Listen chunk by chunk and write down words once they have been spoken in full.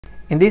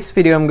In this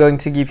video, I'm going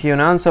to give you an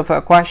answer for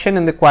a question,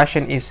 and the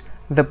question is: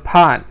 the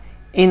pod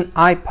in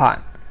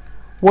iPod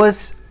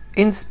was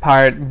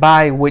inspired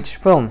by which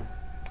film?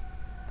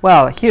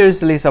 Well, here's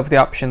the list of the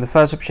options. The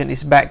first option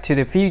is Back to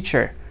the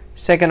Future.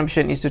 Second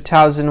option is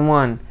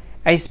 2001,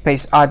 A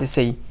Space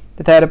Odyssey.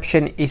 The third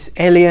option is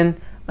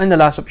Alien, and the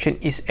last option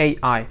is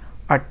AI,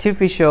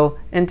 Artificial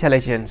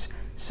Intelligence.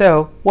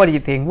 So, what do you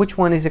think? Which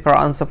one is the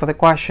correct answer for the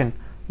question?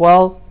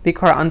 Well, the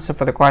correct answer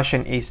for the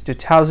question is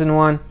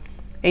 2001,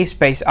 A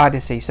Space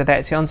Odyssey. So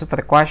that's the answer for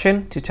the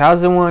question,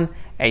 2001,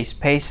 A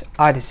Space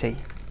Odyssey.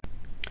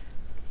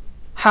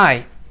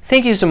 Hi,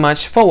 thank you so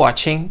much for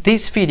watching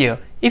this video.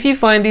 If you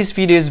find this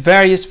video is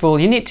very useful,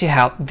 you need to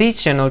help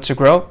this channel to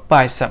grow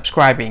by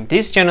subscribing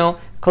this channel.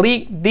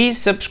 Click this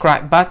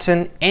subscribe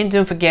button and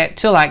don't forget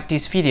to like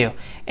this video.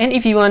 And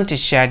if you want to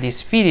share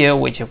this video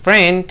with your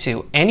friend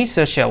to any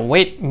social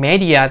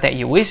media that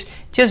you wish,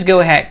 just go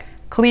ahead,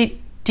 click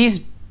this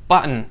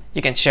button.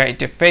 You can share it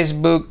to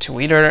Facebook,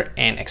 Twitter,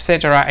 and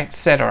etc.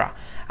 etc.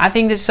 I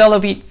think that's all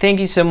of it. Thank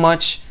you so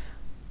much.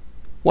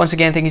 Once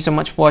again, thank you so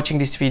much for watching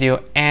this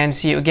video, and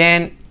see you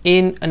again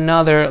in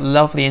another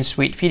lovely and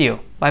sweet video.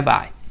 Bye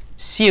bye.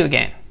 See you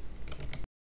again.